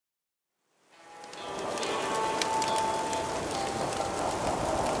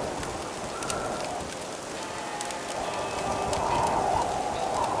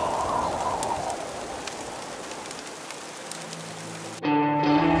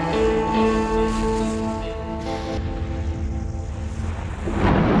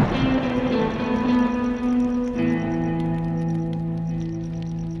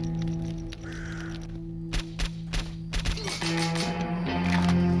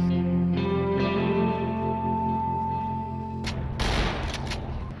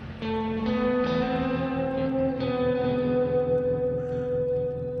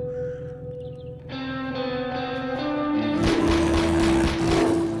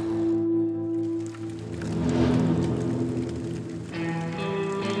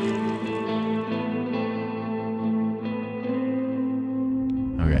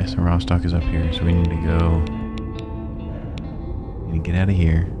the raw stock is up here, so we need to go. We need to get out of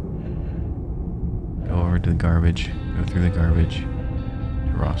here. Go over to the garbage. Go through the garbage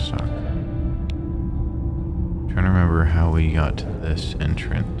to raw stock. I'm trying to remember how we got to this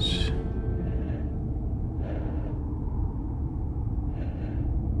entrance.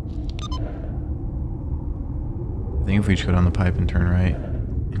 I think if we just go down the pipe and turn right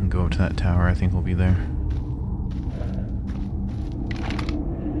and go up to that tower, I think we'll be there.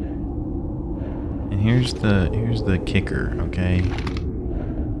 And here's the kicker, okay?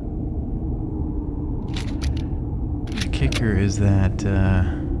 The kicker is that I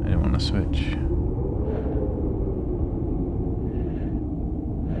didn't want to switch.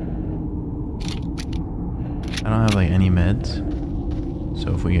 I don't have like any meds,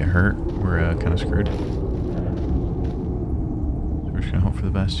 so if we get hurt, we're kind of screwed. So we're just gonna hope for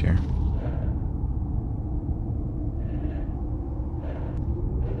the best here.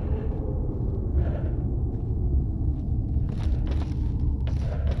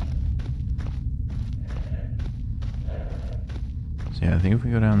 So yeah, I think if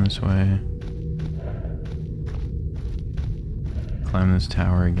we go down this way, climb this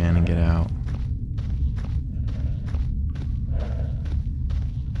tower again and get out.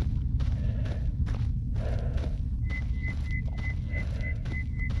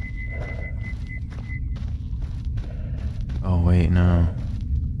 Oh wait, no.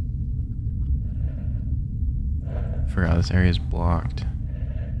 Forgot this area is blocked.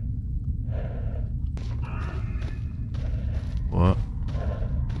 What?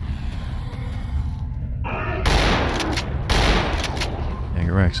 Yeah,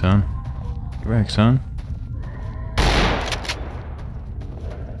 get wrecked, son. Get wrecked, son.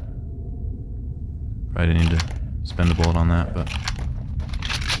 Probably didn't need to spend a bullet on that, but...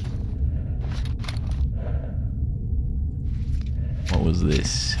 What was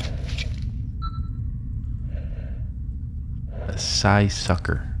this? A Psy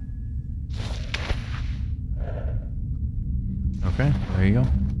Sucker. Okay, there you go.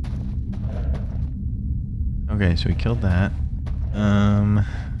 Okay, so we killed that.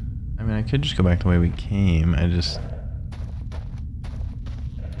 I mean, I could just go back the way we came. I just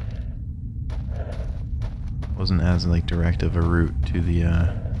wasn't as like direct of a route to the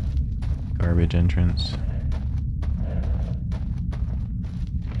garbage entrance.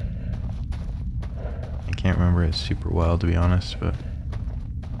 I can't remember it super well, to be honest, but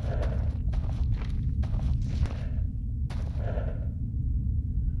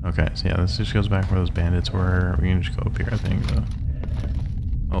okay, so yeah, this just goes back where those bandits were. We can just go up here, I think, though.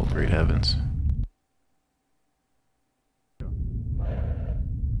 Oh, great heavens.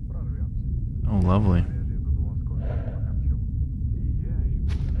 Oh, lovely.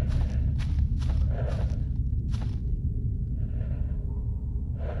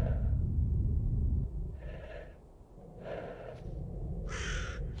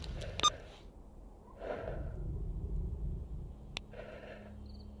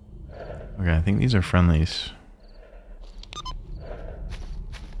 Okay, I think these are friendlies.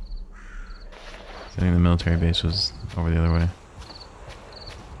 I think the military base was over the other way.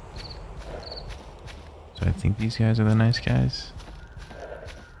 So I think these guys are the nice guys.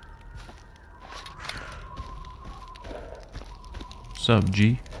 Sup,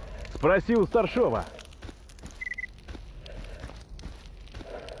 G? Спроси у старшего.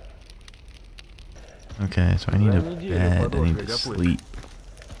 Okay, so I need a bed. I need to sleep.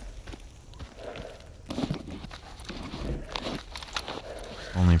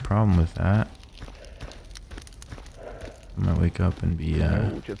 Only problem with that, I might wake up and be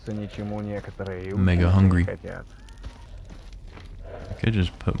mega hungry. I could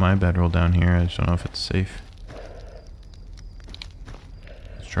just put my bedroll down here. I just don't know if it's safe.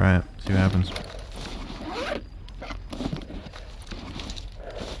 Let's try it. See what happens.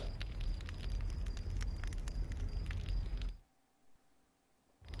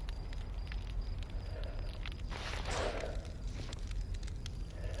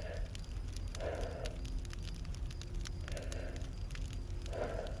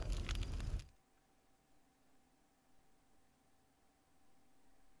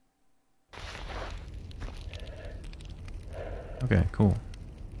 Okay, cool.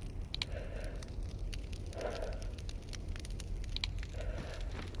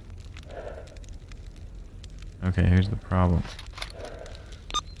 Okay, here's the problem.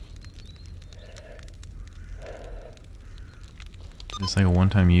 It's like a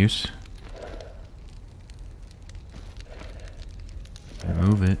one-time use. Can I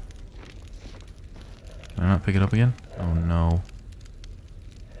move it? Can I not pick it up again? Oh no.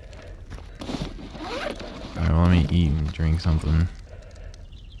 Alright, well, let me eat and drink something.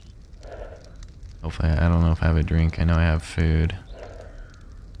 Hopefully, I don't know if I have a drink. I know I have food.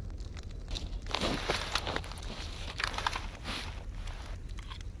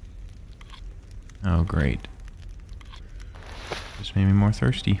 Oh, great. Just made me more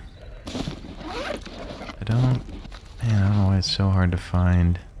thirsty. Man, I don't know why it's so hard to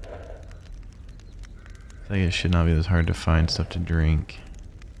find. I feel like it should not be this hard to find stuff to drink.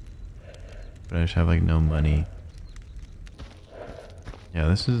 But I just have like no money. Yeah,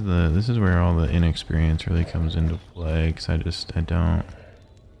 this is where all the inexperience really comes into play, because I don't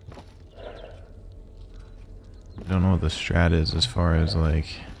know what the strat is as far as like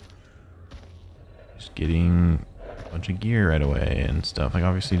just getting a bunch of gear right away and stuff. Like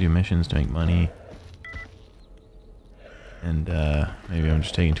obviously do missions to make money. And maybe I'm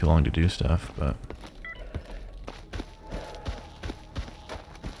just taking too long to do stuff, but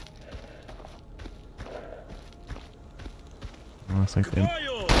looks like they...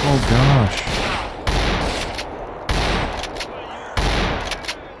 Oh gosh!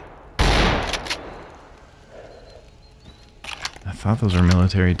 I thought those were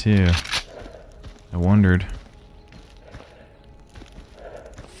military too. I wondered.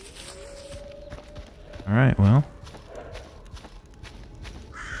 Alright, well.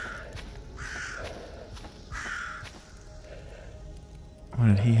 What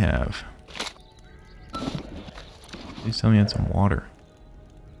did he have? Please tell me he had some water.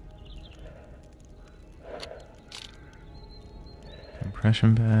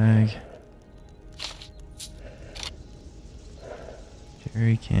 Compression bag.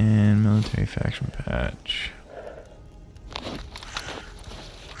 Jerry can, military faction patch.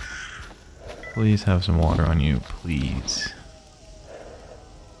 Please have some water on you, please.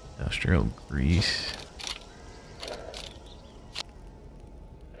 Industrial grease.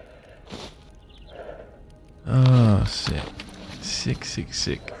 Oh, sick.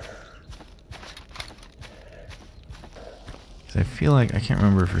 Sick. I feel like, I can't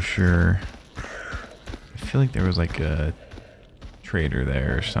remember for sure. I feel like there was like a trader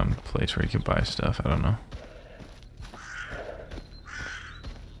there or some place where you could buy stuff. I don't know.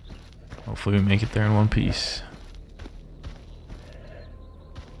 Hopefully we make it there in one piece.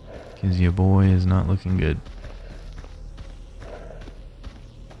 Because your boy is not looking good.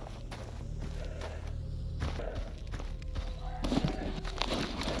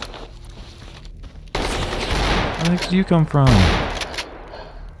 Where did you come from?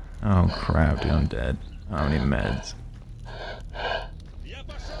 Oh crap, dude, I'm dead. I don't need meds.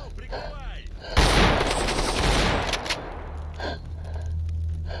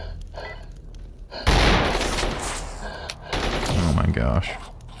 Oh my gosh.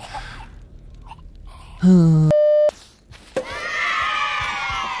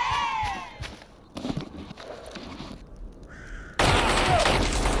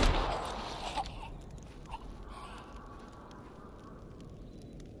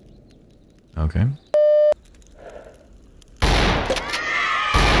 Okay.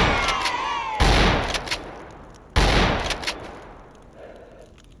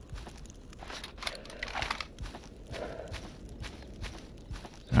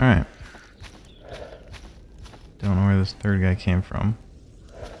 Alright. Don't know where this third guy came from.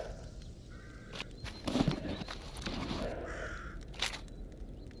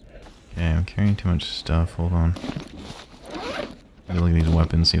 Okay, I'm carrying too much stuff. Hold on. Look at these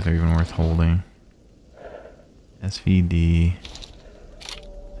weapons, see if they're even worth holding. SVD.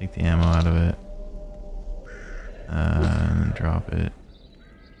 Take the ammo out of it. And then drop it.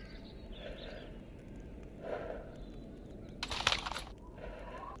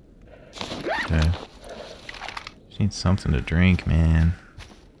 Okay. Just need something to drink, man.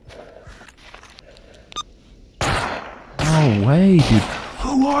 No way, dude.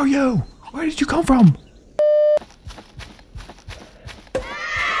 Who are you? Where did you come from?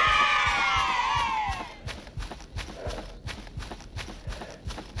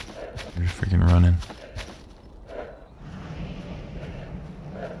 You're just freaking running.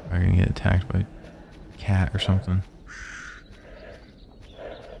 Are you gonna get attacked by a cat or something?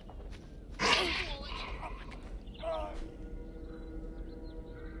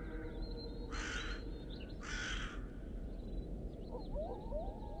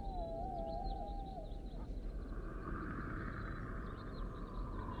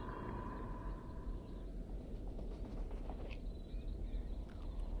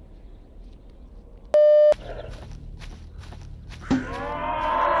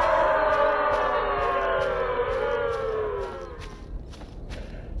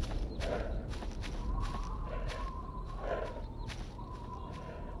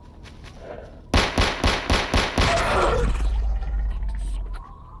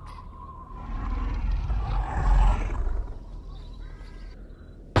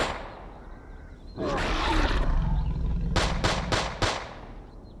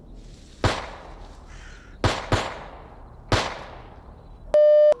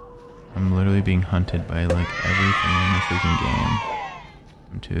 hunted by like everything in the freaking game.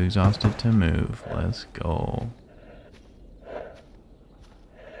 I'm too exhausted to move. Let's go.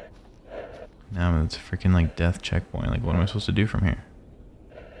 Now it's a freaking like death checkpoint. Like, what am I supposed to do from here?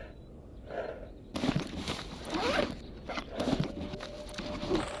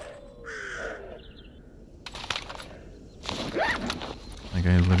 Like,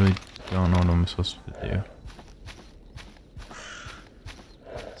 I literally don't know what I'm supposed to do.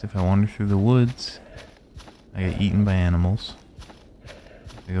 So if I wander through the woods, I get eaten by animals.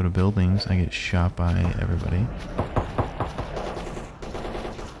 If I go to buildings, I get shot by everybody.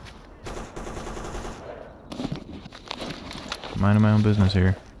 Minding my own business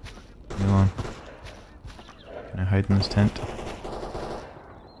here. Leave me alone. Can I hide in this tent?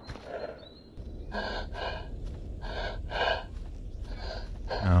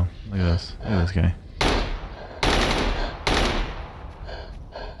 Oh, look at this. Look at this guy.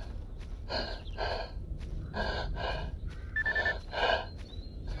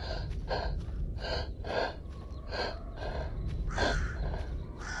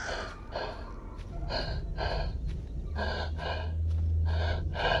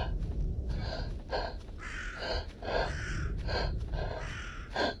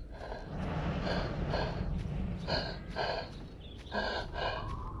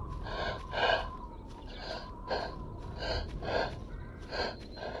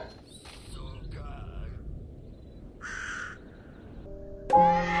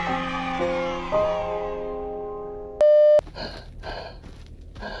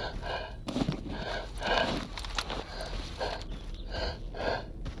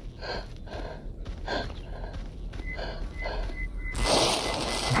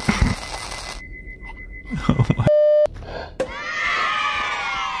 Oh my.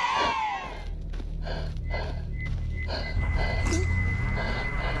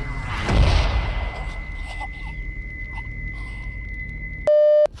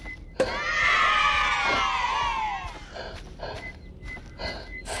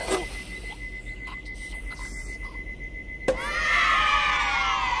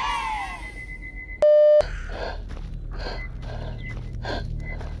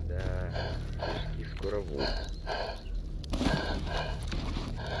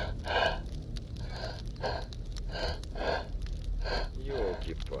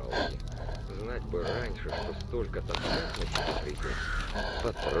 Ёлки-палки. Знать бы раньше, что столько-то опасностей придет.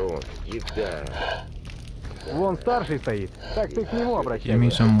 Патрон, еда. Вон старший стоит. Так ты к нему Give me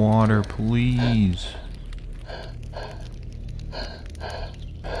обращайся. some water, please.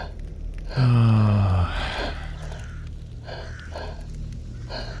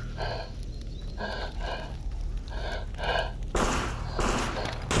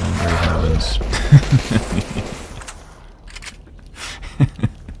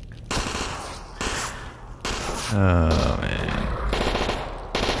 Oh man.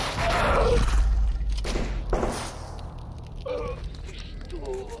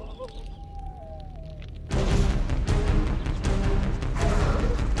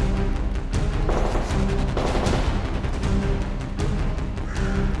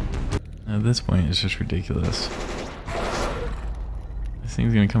 At this point, it's just ridiculous. This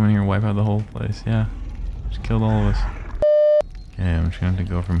thing's gonna come in here and wipe out the whole place. Yeah, just killed all of us. Okay, I'm just gonna have to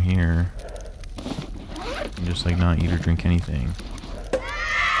go from here and just like not eat or drink anything.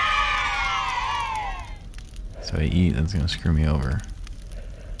 So I eat, that's gonna screw me over.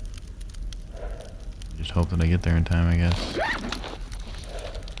 Just hope that I get there in time, I guess.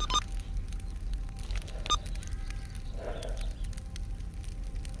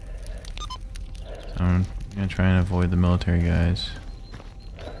 So I'm gonna try and avoid the military guys.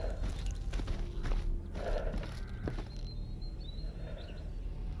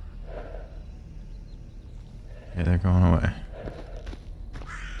 Okay, they're going away.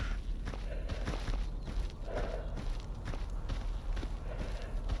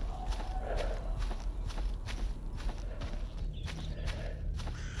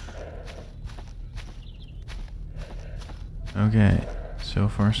 Okay, so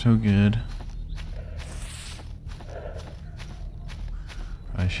far so good.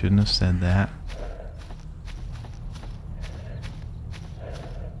 I shouldn't have said that.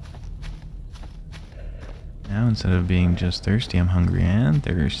 Now instead of being just thirsty, I'm hungry and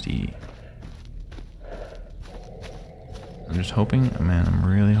thirsty. I'm just hoping, man, I'm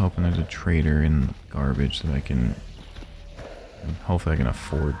really hoping there's a trader in garbage that I can, hopefully I can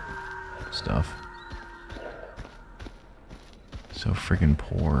afford stuff. So freaking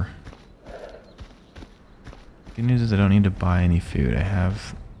poor. Good news is I don't need to buy any food. I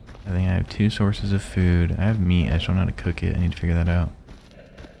think I have 2 sources of food. I have meat, I just don't know how to cook it. I need to figure that out.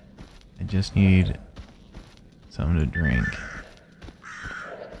 I just need something to drink.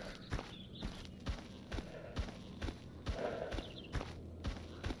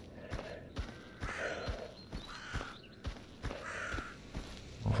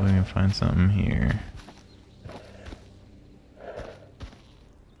 Hopefully we can find something here.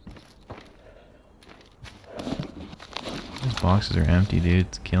 These boxes are empty, dude.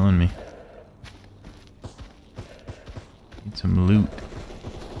 It's killing me. Need some loot.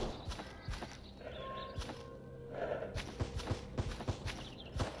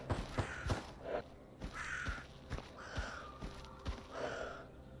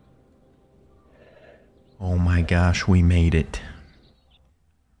 Oh my gosh, we made it.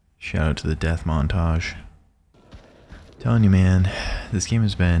 Shout out to the death montage. Telling you, man, this game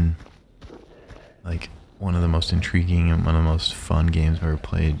has been like one of the most intriguing and one of the most fun games I've ever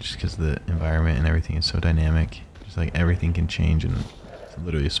played, just because the environment and everything is so dynamic. Just like everything can change in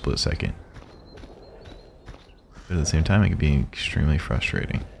literally a split second. But at the same time, it can be extremely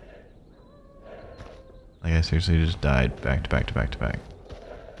frustrating. Like, I seriously just died back to back to back to back.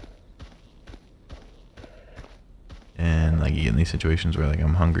 And like, you get in these situations where like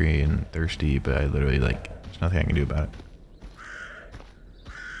I'm hungry and thirsty, but I literally like, there's nothing I can do about it.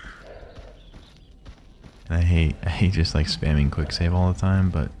 And I hate just like spamming quick save all the time,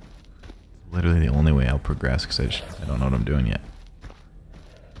 but literally the only way I'll progress, because I don't know what I'm doing yet.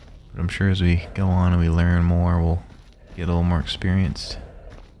 But I'm sure as we go on and we learn more, we'll get a little more experienced.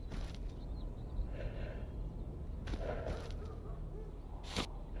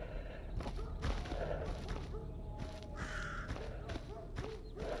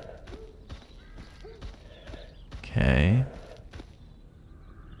 Okay.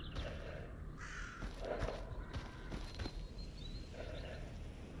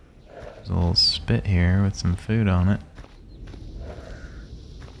 There's a little spit here with some food on it.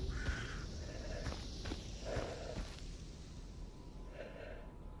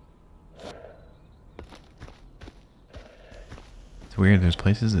 It's weird, there's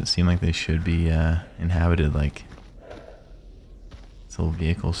places that seem like they should be inhabited, like this little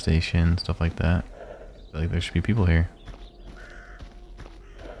vehicle station, stuff like that. I feel like there should be people here.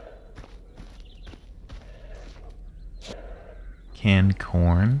 Canned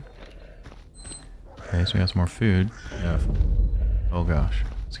corn. Okay, so we got some more food. Yeah. Oh gosh,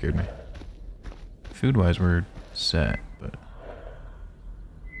 it scared me. Food-wise, we're set, but...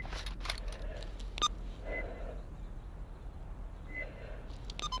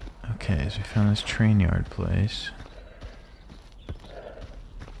 Okay, so we found this train yard place.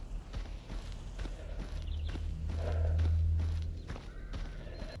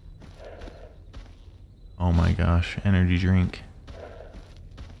 Oh my gosh, energy drink.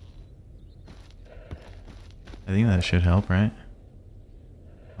 I think that should help, right?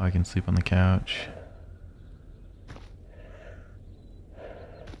 Oh, I can sleep on the couch.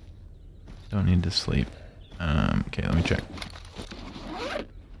 Don't need to sleep. Okay, let me check.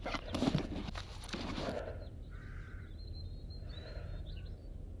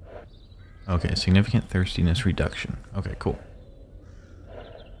 Okay, significant thirstiness reduction. Okay, cool.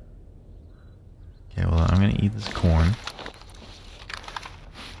 Okay, well, I'm gonna eat this corn.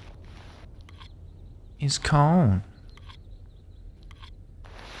 It's corn.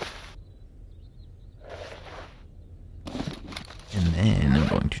 And then I'm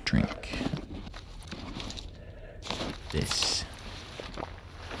going to drink this.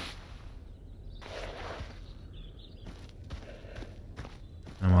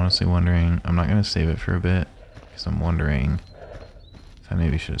 I'm honestly wondering, I'm not gonna save it for a bit, because I'm wondering if I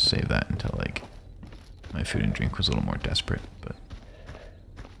maybe should have saved that until like my food and drink was a little more desperate, but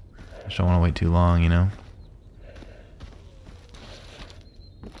I just don't want to wait too long, you know?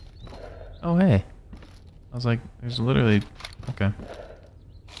 Oh, hey. I was like, there's literally... Okay.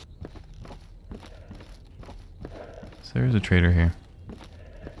 So there is a trader here.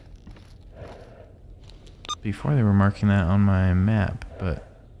 Before they were marking that on my map, but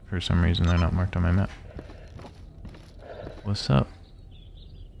for some reason they're not marked on my map. What's up?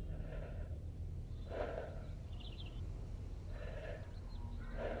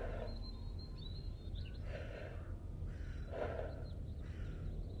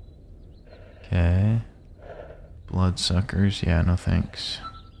 Okay. Bloodsuckers. Yeah, no thanks.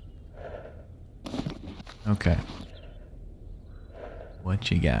 Okay. What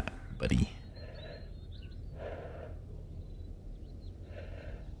you got, buddy?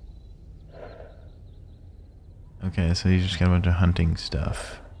 Okay, so he's just got a bunch of hunting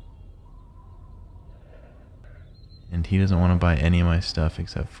stuff. And he doesn't want to buy any of my stuff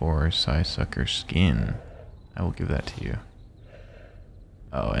except for Sucker skin. I will give that to you.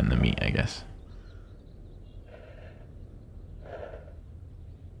 Oh, and the meat, I guess.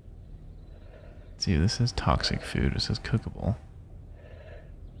 See, this is toxic food. It says cookable.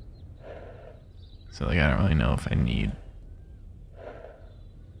 So, like, I don't really know if I need...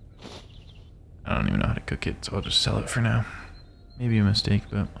 I don't even know how to cook it, so I'll just sell it for now. Maybe a mistake,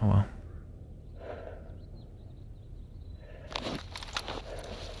 but oh well.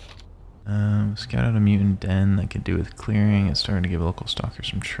 Scout out a mutant den that could do with clearing. It's starting to give local stalkers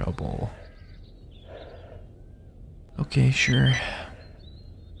some trouble. Okay, sure.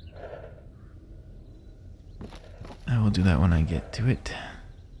 I will do that when I get to it.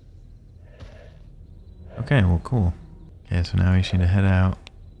 Okay, well, cool. Okay, so now we just need to head out.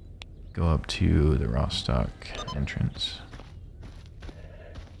 Go up to the raw stock entrance.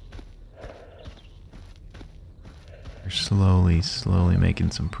 We're slowly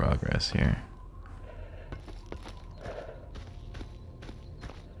making some progress here.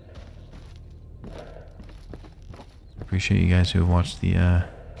 Appreciate you guys who have watched the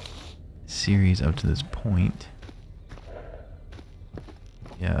series up to this point.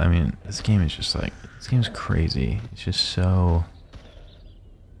 Yeah, I mean, this game is just like, this game's crazy. It's just so,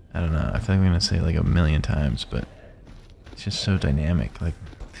 I don't know, I feel like I'm gonna say it like a million times, but it's just so dynamic. Like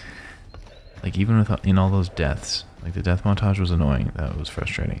even with in all those deaths, like the death montage was annoying, that was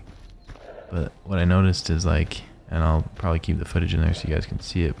frustrating. But what I noticed is like, and I'll probably keep the footage in there so you guys can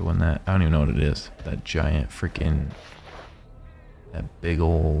see it, but when that, I don't even know what it is, that giant freaking, that big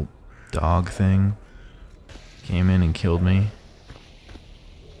old dog thing came in and killed me.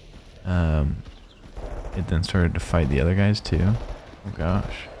 It then started to fight the other guys too. Oh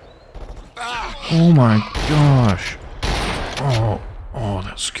gosh. Oh my gosh. Oh,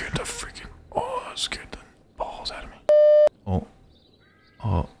 that scared the freaking, that scared the balls out of me.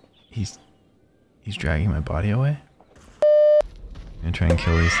 Oh, he's dragging my body away. I'm gonna try and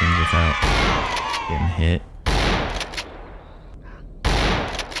kill these things without getting hit.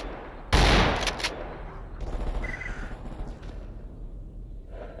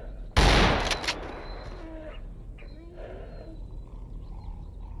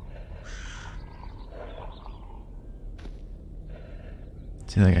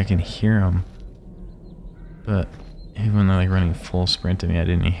 See, like, I can hear them, but even when they're like running full sprint to me, I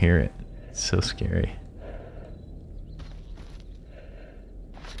didn't hear it. It's so scary.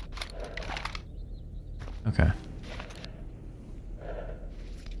 Okay.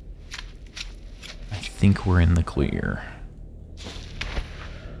 I think we're in the clear.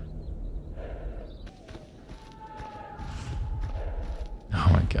 Oh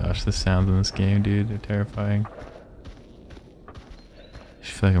my gosh, the sounds in this game, dude, they're terrifying.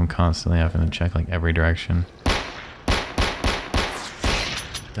 I feel like I'm constantly having to check like every direction.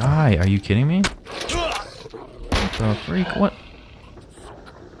 Die! Are you kidding me? What the freak? What?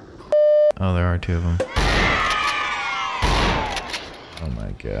 Oh, there are two of them. Oh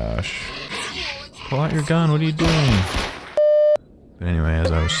my gosh. Pull out your gun, what are you doing? But anyway,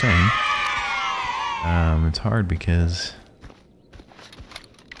 as I was saying, it's hard because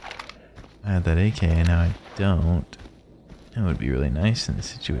I had that AK and now I don't. It would be really nice in this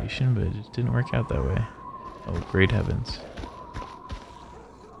situation, but it just didn't work out that way. Oh, great heavens.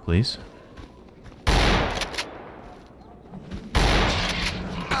 Please?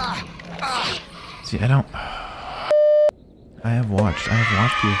 See, I have watched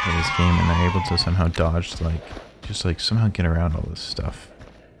people play this game and they're able to somehow dodge, like, just like somehow get around all this stuff.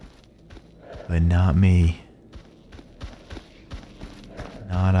 But not me.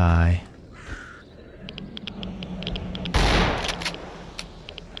 Not I.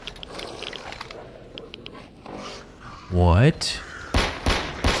 What?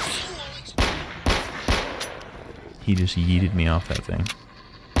 He just yeeted me off that thing.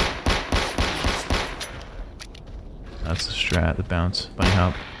 That's the strat, the bounce, bunny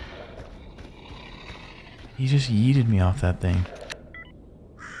hop. He just yeeted me off that thing.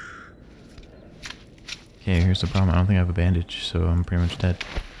 Okay, here's the problem. I don't think I have a bandage, so I'm pretty much dead.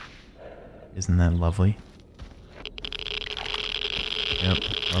 Isn't that lovely? Yep,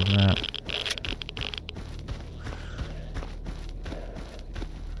 love that.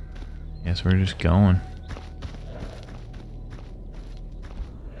 Guess we're just going.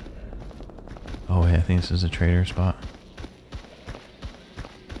 Oh wait, I think this is a trader spot.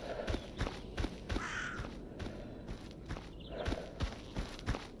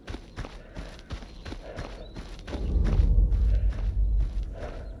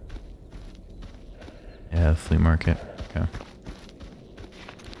 Yeah, the flea market. Okay.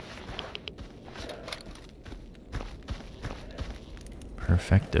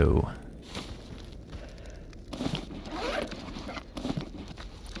 Perfecto.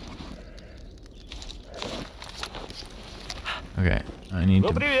 I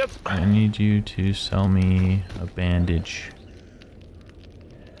need you to sell me a bandage.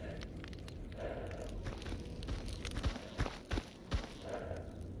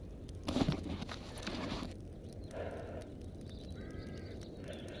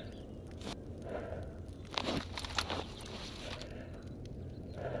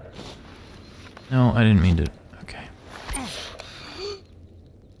 No, I didn't mean to. Okay.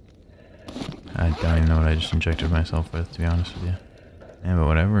 I don't even know what I just injected myself with, to be honest with you. Yeah, but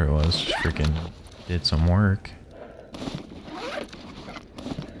whatever it was, just freaking did some work.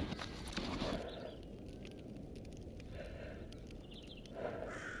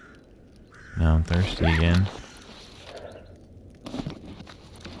 Now I'm thirsty again.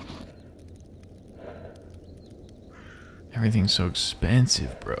 Everything's so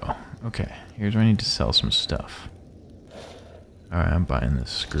expensive, bro. Okay, here's where I need to sell some stuff. Alright, I'm buying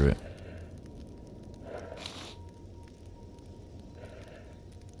this. Screw it.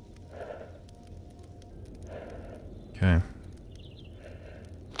 Okay.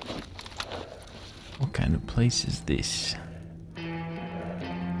 What kind of place is this?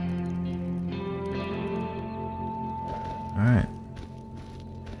 Alright.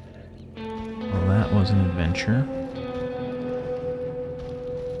 Well, that was an adventure.